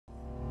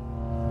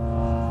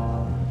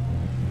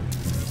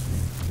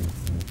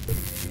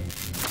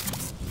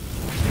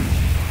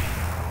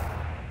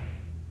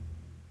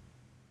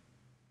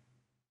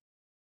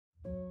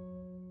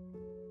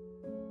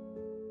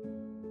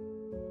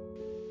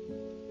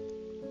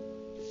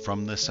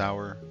from this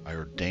hour I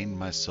ordain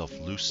myself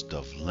loosed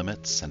of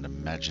limits and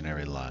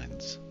imaginary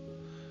lines,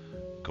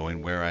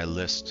 going where I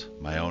list,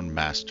 my own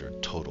master,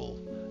 total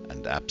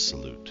and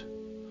absolute.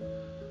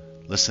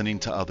 Listening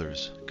to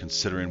others,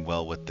 considering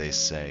well what they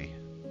say,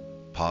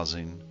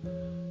 pausing,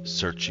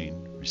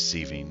 searching,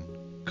 receiving,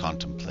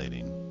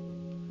 contemplating.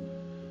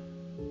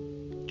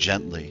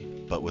 Gently,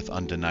 but with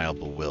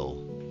undeniable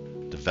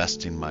will,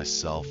 divesting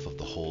myself of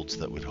the holds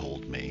that would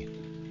hold me,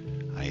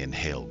 I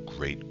inhale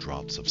great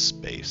drops of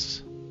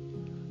space.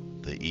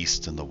 The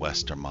east and the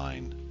west are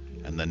mine,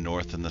 and the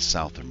north and the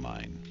south are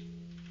mine.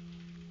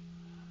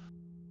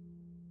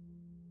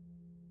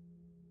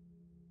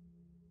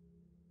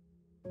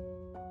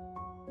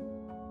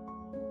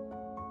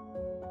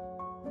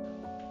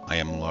 I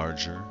am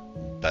larger,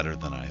 better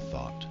than I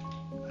thought.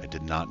 I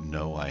did not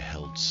know I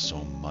held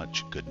so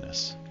much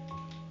goodness.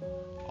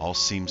 All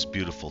seems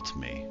beautiful to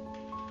me.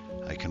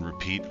 I can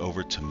repeat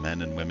over to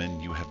men and women,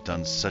 you have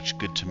done such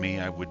good to me,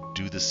 I would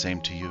do the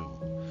same to you.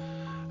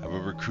 I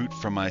will recruit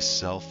for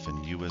myself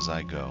and you as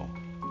I go.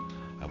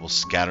 I will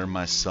scatter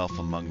myself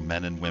among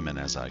men and women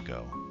as I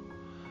go.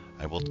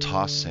 I will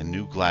toss a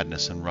new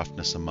gladness and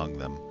roughness among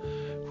them.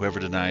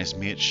 Whoever denies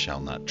me, it shall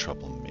not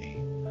trouble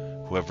me.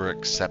 Whoever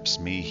accepts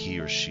me, he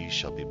or she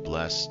shall be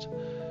blessed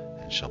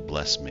and shall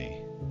bless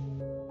me.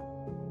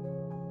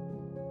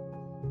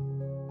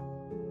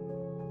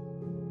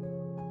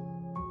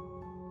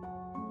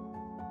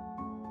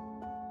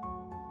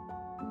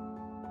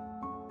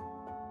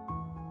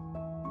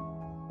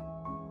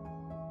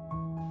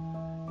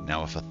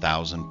 Now if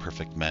 1,000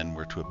 perfect men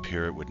were to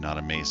appear, it would not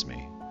amaze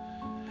me.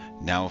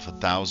 Now if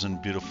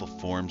 1,000 beautiful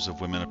forms of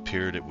women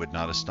appeared, it would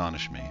not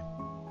astonish me.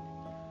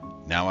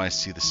 Now I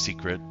see the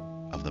secret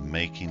of the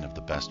making of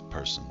the best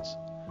persons.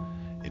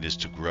 It is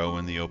to grow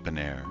in the open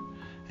air,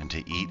 and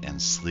to eat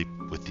and sleep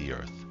with the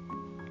earth.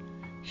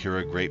 Here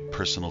a great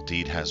personal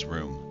deed has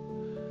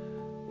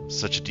room.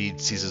 Such a deed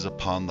seizes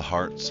upon the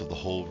hearts of the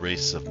whole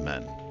race of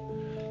men.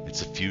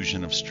 Its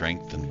effusion of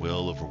strength and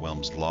will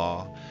overwhelms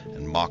law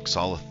and mocks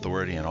all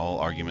authority and all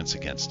arguments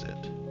against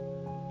it.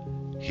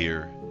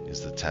 Here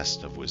is the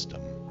test of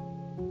wisdom.